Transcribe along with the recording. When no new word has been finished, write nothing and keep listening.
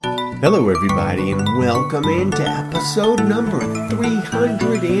Hello, everybody, and welcome into episode number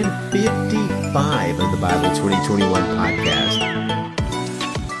 355 of the Bible 2021 podcast.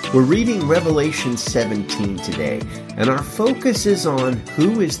 We're reading Revelation 17 today, and our focus is on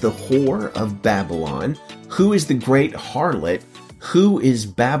who is the whore of Babylon, who is the great harlot, who is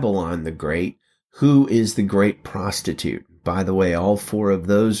Babylon the Great, who is the great prostitute. By the way, all four of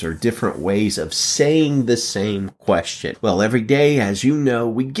those are different ways of saying the same question. Well, every day, as you know,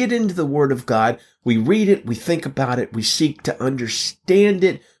 we get into the Word of God, we read it, we think about it, we seek to understand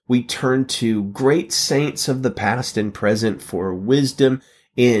it, we turn to great saints of the past and present for wisdom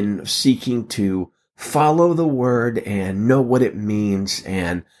in seeking to follow the Word and know what it means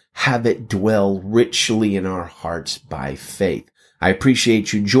and have it dwell richly in our hearts by faith. I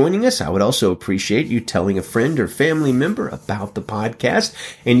appreciate you joining us. I would also appreciate you telling a friend or family member about the podcast,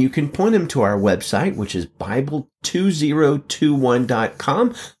 and you can point them to our website, which is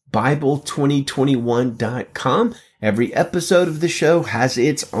Bible2021.com, Bible2021.com. Every episode of the show has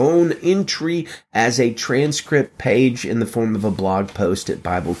its own entry as a transcript page in the form of a blog post at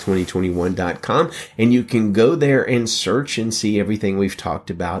Bible2021.com, and you can go there and search and see everything we've talked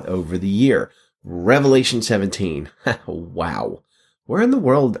about over the year. Revelation 17. Wow. Where in the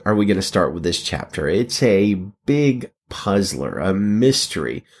world are we going to start with this chapter? It's a big puzzler, a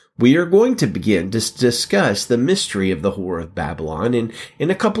mystery. We are going to begin to discuss the mystery of the whore of Babylon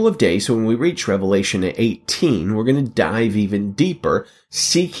in a couple of days. So when we reach Revelation 18, we're going to dive even deeper,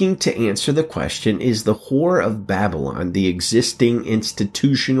 seeking to answer the question, is the whore of Babylon the existing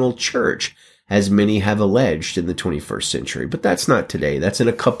institutional church, as many have alleged in the 21st century? But that's not today. That's in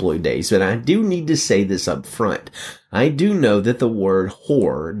a couple of days. And I do need to say this up front. I do know that the word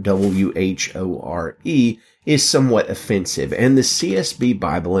whore, W-H-O-R-E, is somewhat offensive. And the CSB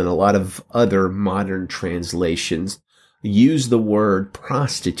Bible and a lot of other modern translations use the word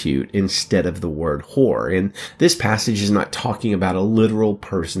prostitute instead of the word whore. And this passage is not talking about a literal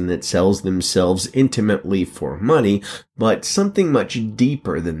person that sells themselves intimately for money, but something much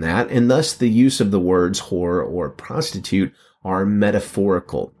deeper than that. And thus the use of the words whore or prostitute are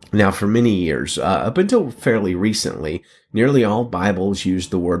metaphorical. Now, for many years, up until fairly recently, nearly all Bibles use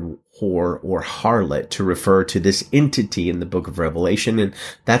the word whore or harlot to refer to this entity in the book of Revelation, and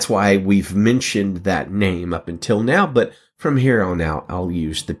that's why we've mentioned that name up until now, but from here on out, I'll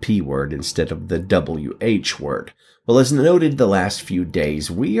use the P word instead of the WH word. Well, as noted the last few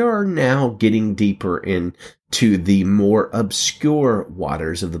days, we are now getting deeper into the more obscure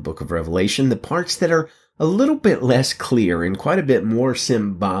waters of the book of Revelation, the parts that are a little bit less clear and quite a bit more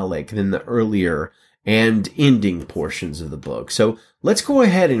symbolic than the earlier and ending portions of the book. So let's go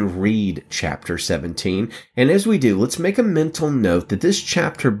ahead and read chapter 17. And as we do, let's make a mental note that this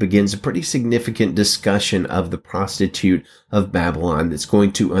chapter begins a pretty significant discussion of the prostitute of Babylon that's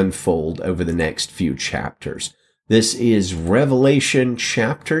going to unfold over the next few chapters. This is Revelation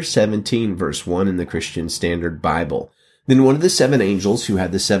chapter 17, verse 1 in the Christian Standard Bible. Then one of the seven angels who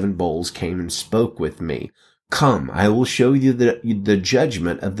had the seven bowls came and spoke with me. Come, I will show you the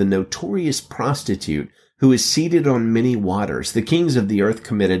judgment of the notorious prostitute who is seated on many waters. The kings of the earth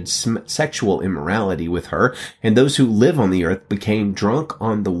committed sexual immorality with her, and those who live on the earth became drunk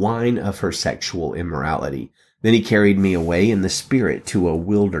on the wine of her sexual immorality. Then he carried me away in the spirit to a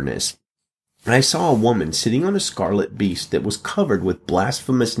wilderness. And I saw a woman sitting on a scarlet beast that was covered with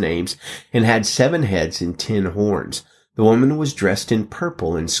blasphemous names and had 7 heads and 10 horns. The woman was dressed in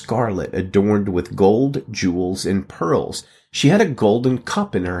purple and scarlet, adorned with gold, jewels, and pearls. She had a golden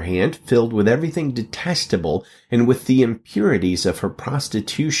cup in her hand, filled with everything detestable and with the impurities of her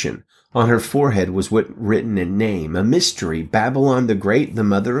prostitution. On her forehead was written a name, a mystery, Babylon the Great, the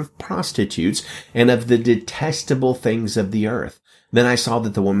mother of prostitutes and of the detestable things of the earth. Then I saw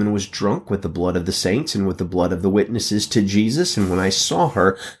that the woman was drunk with the blood of the saints and with the blood of the witnesses to Jesus. And when I saw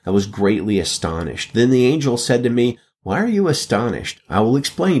her, I was greatly astonished. Then the angel said to me, Why are you astonished? I will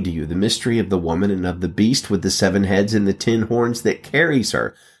explain to you the mystery of the woman and of the beast with the 7 heads and the 10 horns that carries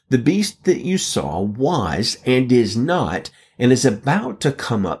her. The beast that you saw was and is not, and is about to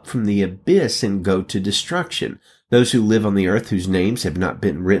come up from the abyss and go to destruction. Those who live on the earth whose names have not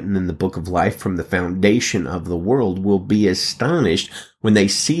been written in the book of life from the foundation of the world will be astonished when they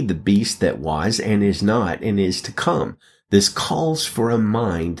see the beast that was and is not and is to come. This calls for a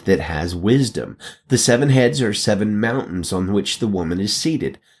mind that has wisdom. The 7 heads are 7 mountains on which the woman is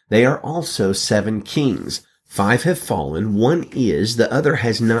seated. They are also 7 kings. 5 have fallen, 1 is, the other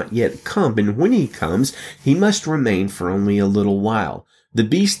has not yet come, and when he comes, he must remain for only a little while. The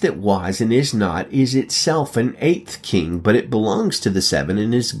beast that was and is not is itself an eighth king, but it belongs to the seven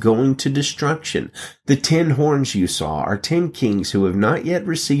and is going to destruction. The 10 horns you saw are 10 kings who have not yet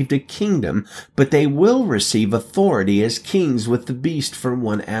received a kingdom, but they will receive authority as kings with the beast for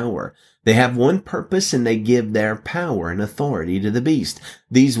 1 hour. They have one purpose and they give their power and authority to the beast.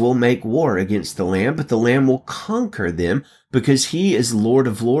 These will make war against the Lamb, but the Lamb will conquer them because he is Lord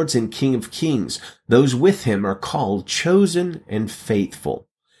of lords and King of kings. Those with him are called chosen and faithful.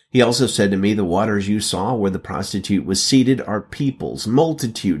 He also said to me, the waters you saw where the prostitute was seated are peoples,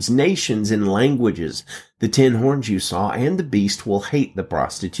 multitudes, nations, and languages. The 10 horns you saw and the beast will hate the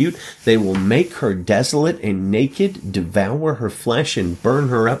prostitute. They will make her desolate and naked, devour her flesh, and burn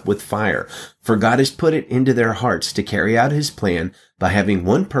her up with fire. For God has put it into their hearts to carry out his plan by having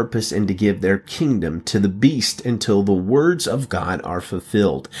one purpose and to give their kingdom to the beast until the words of God are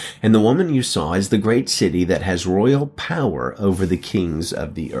fulfilled. And the woman you saw is the great city that has royal power over the kings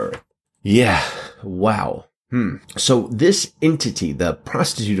of the earth. Yeah, wow. So this entity, the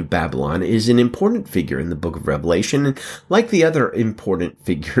prostitute of Babylon, is an important figure in the book of Revelation. And like the other important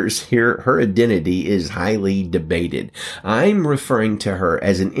figures here, her identity is highly debated. I'm referring to her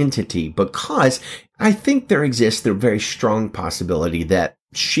as an entity because I think there exists a very strong possibility that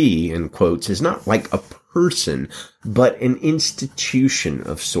she, in quotes, is not like a person, but an institution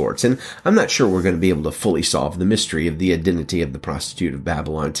of sorts. And I'm not sure we're going to be able to fully solve the mystery of the identity of the prostitute of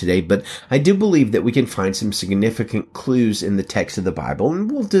Babylon today, but I do believe that we can find some significant clues in the text of the Bible,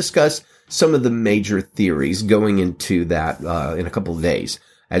 and we'll discuss some of the major theories going into that in a couple of days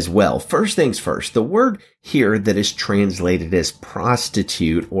as well. First things first, the word here that is translated as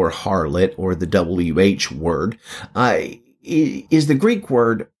prostitute or harlot or the WH word is the Greek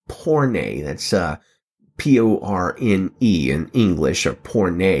word porne. That's Porne in English, or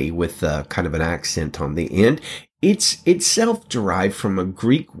porne with kind of an accent on the end. It's itself derived from a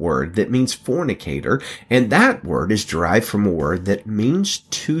Greek word that means fornicator, and that word is derived from a word that means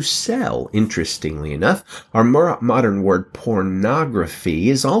to sell. Interestingly enough, our modern word pornography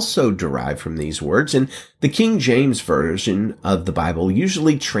is also derived from these words, and the King James Version of the Bible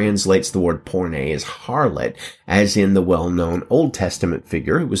usually translates the word porne as harlot, as in the well-known Old Testament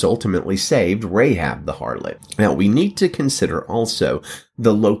figure who was ultimately saved, Rahab the harlot. Now, we need to consider also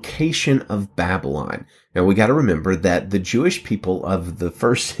the location of Babylon. Now, we got to remember that the Jewish people of the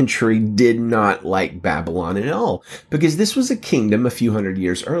first century did not like Babylon at all, because this was a kingdom a few hundred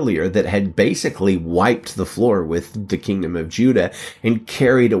years earlier that had basically wiped the floor with the kingdom of Judah and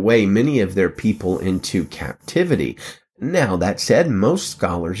carried away many of their people into captivity. Now, that said, most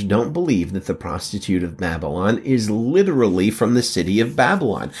scholars don't believe that the prostitute of Babylon is literally from the city of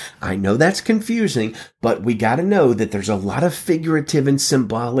Babylon. I know that's confusing, but we gotta know that there's a lot of figurative and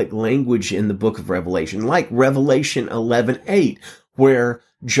symbolic language in the book of Revelation, like Revelation 11:8, where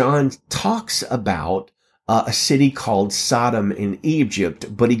John talks about a city called Sodom in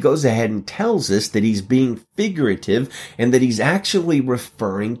Egypt, but he goes ahead and tells us that he's being figurative and that he's actually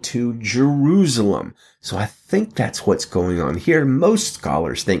referring to Jerusalem. So I think that's what's going on here. Most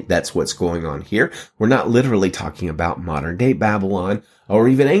scholars think that's what's going on here. We're not literally talking about modern day Babylon or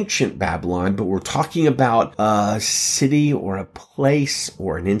even ancient Babylon, but we're talking about a city or a place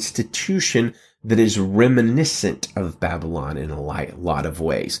or an institution that is reminiscent of Babylon in a lot of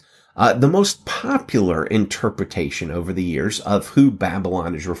ways. The most popular interpretation over the years of who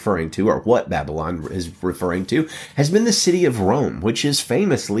Babylon is referring to, or what Babylon is referring to, has been the city of Rome, which is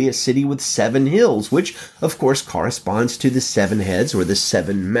famously a city with 7 hills, which of course corresponds to the 7 heads or the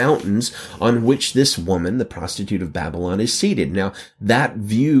 7 mountains on which this woman, the prostitute of Babylon, is seated. Now, that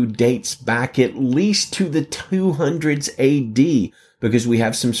view dates back at least to the 200s AD, because we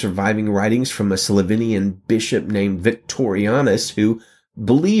have some surviving writings from a Slovenian bishop named Victorianus who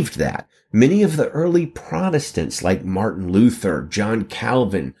believed that. Many of the early Protestants like Martin Luther, John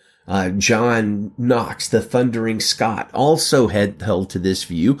Calvin, John Knox, the Thundering Scot, also held to this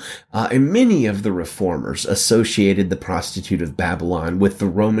view, and many of the reformers associated the prostitute of Babylon with the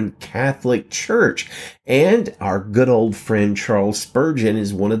Roman Catholic Church. And our good old friend Charles Spurgeon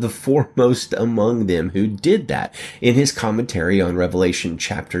is one of the foremost among them who did that. In his commentary on Revelation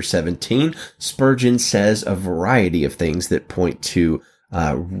chapter 17, Spurgeon says a variety of things that point to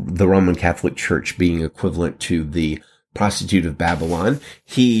the Roman Catholic Church being equivalent to the prostitute of Babylon.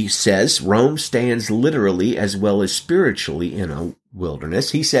 He says Rome stands literally as well as spiritually in a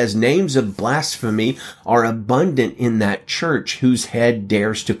wilderness. He says names of blasphemy are abundant in that church whose head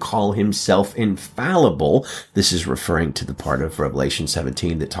dares to call himself infallible. This is referring to the part of Revelation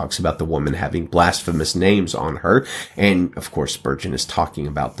 17 that talks about the woman having blasphemous names on her. And of course, Spurgeon is talking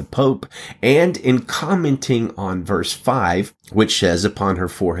about the Pope. And in commenting on verse 5, which says, upon her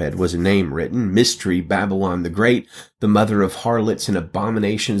forehead was a name written, Mystery, Babylon the Great, the mother of harlots and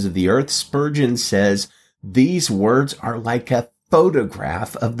abominations of the earth, Spurgeon says, these words are like a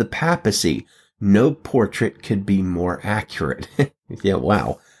photograph of the papacy. No portrait could be more accurate. Yeah,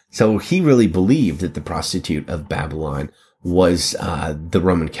 wow. So he really believed that the prostitute of Babylon was the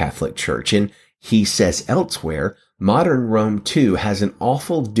Roman Catholic Church. And he says elsewhere, modern Rome too has an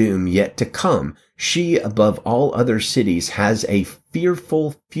awful doom yet to come. She, above all other cities, has a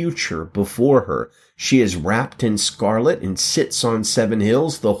fearful future before her. She is wrapped in scarlet and sits on 7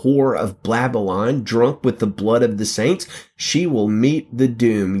 hills, the whore of Babylon, drunk with the blood of the saints. She will meet the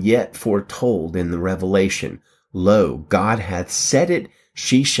doom yet foretold in the Revelation. Lo, God hath said it.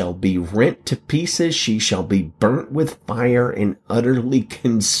 She shall be rent to pieces. She shall be burnt with fire and utterly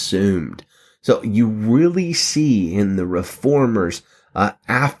consumed. So you really see in the reformers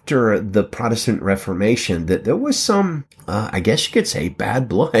after the Protestant Reformation that there was some, I guess you could say, bad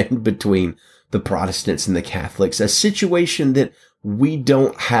blood between the Protestants and the Catholics, a situation that we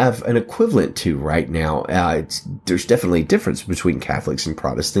don't have an equivalent to right now. There's definitely a difference between Catholics and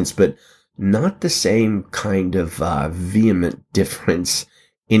Protestants, but not the same kind of vehement difference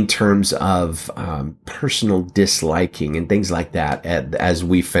in terms of personal disliking and things like that, as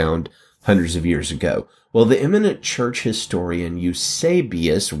we found hundreds of years ago. Well, the eminent church historian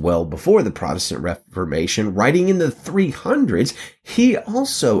Eusebius, well before the Protestant Reformation, writing in the 300s, he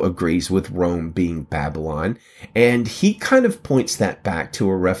also agrees with Rome being Babylon, and he kind of points that back to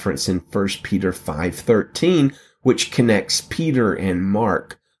a reference in 1 Peter 5:13, which connects Peter and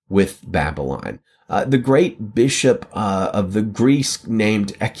Mark with Babylon. The great bishop of the Greece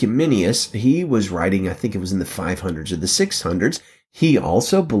named Ecumenius, he was writing, I think it was in the 500s or the 600s, he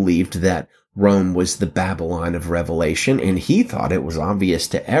also believed that Rome was the Babylon of Revelation, and he thought it was obvious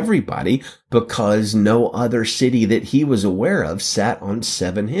to everybody because no other city that he was aware of sat on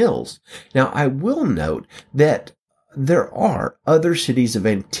 7 hills. Now, I will note that there are other cities of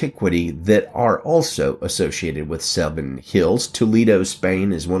antiquity that are also associated with 7 hills. Toledo,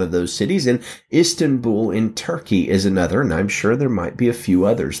 Spain is one of those cities, and Istanbul in Turkey is another, and I'm sure there might be a few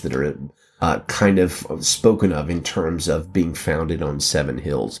others that are kind of spoken of in terms of being founded on 7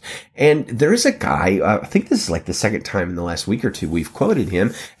 hills. And there's a guy, I think this is like the second time in the last week or two we've quoted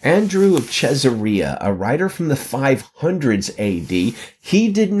him, Andrew of Caesarea, a writer from the 500s AD.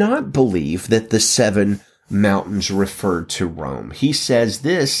 He did not believe that the 7 mountains referred to Rome. He says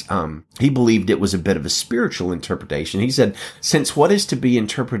this, he believed it was a bit of a spiritual interpretation. He said, since what is to be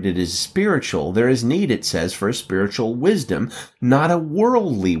interpreted as spiritual, there is need, it says, for a spiritual wisdom, not a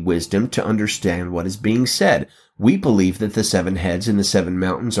worldly wisdom to understand what is being said. We believe that the 7 heads and the 7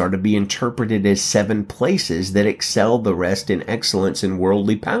 mountains are to be interpreted as 7 places that excel the rest in excellence and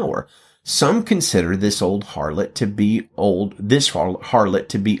worldly power. Some consider this harlot to be old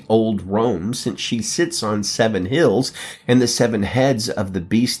Rome, since she sits on 7 hills, and the 7 heads of the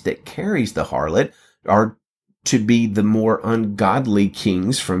beast that carries the harlot are to be the more ungodly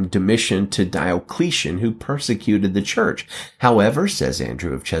kings from Domitian to Diocletian who persecuted the church. However, says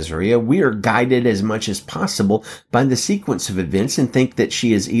Andrew of Caesarea, we are guided as much as possible by the sequence of events and think that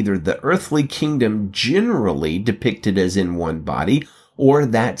she is either the earthly kingdom generally depicted as in one body, or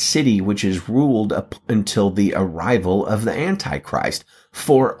that city which is ruled up until the arrival of the Antichrist.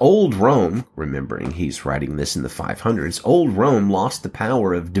 For old Rome, remembering he's writing this in the 500s, old Rome lost the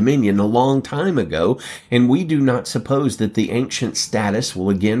power of dominion a long time ago, and we do not suppose that the ancient status will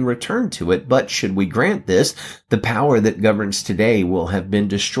again return to it. But should we grant this, the power that governs today will have been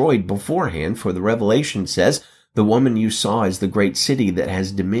destroyed beforehand, for the Revelation says, the woman you saw is the great city that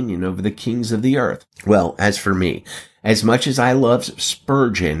has dominion over the kings of the earth. Well, as for me, as much as I love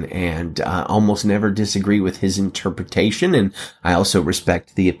Spurgeon and almost never disagree with his interpretation, and I also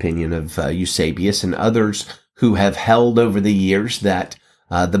respect the opinion of Eusebius and others who have held over the years that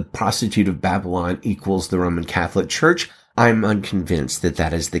the prostitute of Babylon equals the Roman Catholic Church, I'm unconvinced that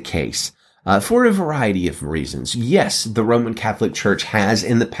that is the case. For a variety of reasons. Yes, the Roman Catholic Church has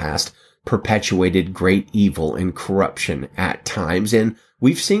in the past perpetuated great evil and corruption at times, and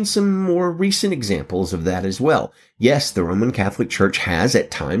we've seen some more recent examples of that as well. Yes, the Roman Catholic Church has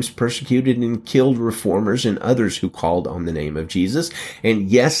at times persecuted and killed reformers and others who called on the name of Jesus. And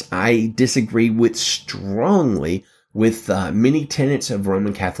yes, I disagree strongly with many tenets of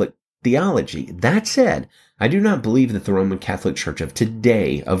Roman Catholic theology. That said, I do not believe that the Roman Catholic Church of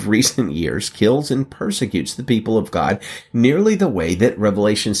today, of recent years, kills and persecutes the people of God nearly the way that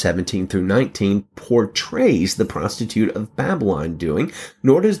Revelation 17 through 19 portrays the prostitute of Babylon doing,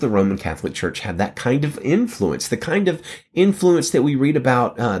 nor does the Roman Catholic Church have that kind of influence, the kind of influence that we read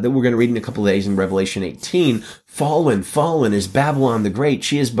about, that we're going to read in a couple of days in Revelation 18. Fallen, fallen is Babylon the Great.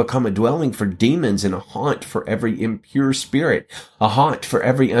 She has become a dwelling for demons and a haunt for every impure spirit, a haunt for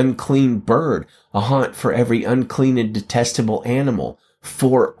every unclean bird, a haunt for every unclean and detestable animal.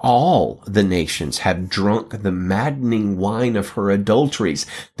 For all the nations have drunk the maddening wine of her adulteries.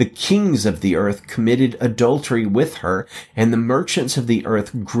 The kings of the earth committed adultery with her, and the merchants of the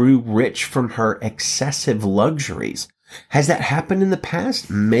earth grew rich from her excessive luxuries. Has that happened in the past?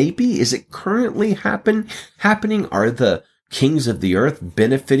 Maybe. Is it currently happening? Are the kings of the earth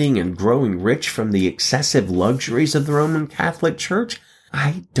benefiting and growing rich from the excessive luxuries of the Roman Catholic Church?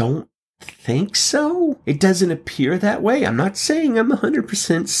 I don't think so. It doesn't appear that way. I'm not saying I'm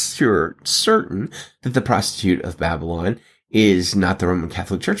 100% certain that the prostitute of Babylon is not the Roman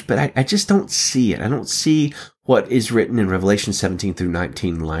Catholic Church, but I just don't see it. I don't see what is written in Revelation 17 through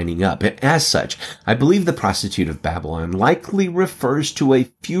 19 lining up. As such, I believe the prostitute of Babylon likely refers to a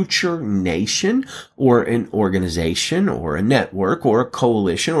future nation or an organization or a network or a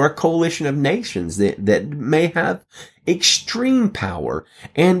coalition of nations that may have extreme power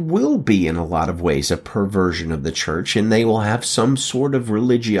and will be in a lot of ways a perversion of the church, and they will have some sort of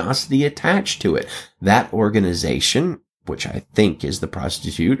religiosity attached to it. That organization, which I think is the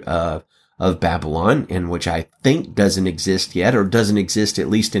prostitute of Babylon, and which I think doesn't exist yet, or doesn't exist at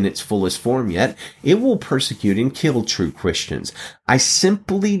least in its fullest form yet, it will persecute and kill true Christians. I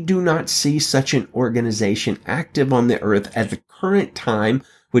simply do not see such an organization active on the earth at the current time,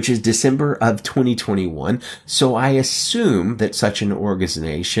 which is December of 2021. So I assume that such an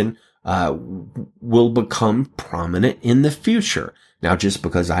organization will become prominent in the future. Now, just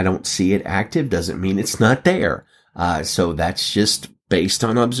because I don't see it active doesn't mean it's not there. So that's just based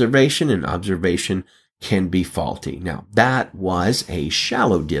on observation, and observation can be faulty. Now, that was a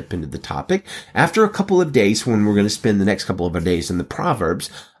shallow dip into the topic. After a couple of days, when we're going to spend the next couple of days in the Proverbs,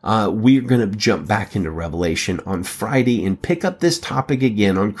 we're going to jump back into Revelation on Friday and pick up this topic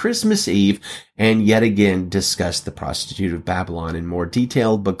again on Christmas Eve, and yet again discuss the prostitute of Babylon in more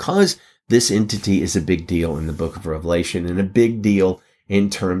detail, because this entity is a big deal in the book of Revelation and a big deal in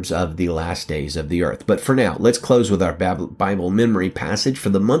terms of the last days of the earth. But for now, let's close with our Bible memory passage for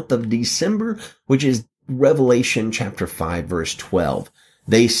the month of December, which is Revelation chapter 5, verse 12.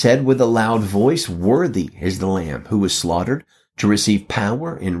 They said with a loud voice, "Worthy is the Lamb who was slaughtered to receive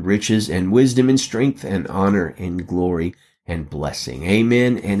power and riches and wisdom and strength and honor and glory and blessing."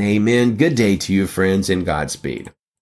 Amen and amen. Good day to you, friends, and Godspeed.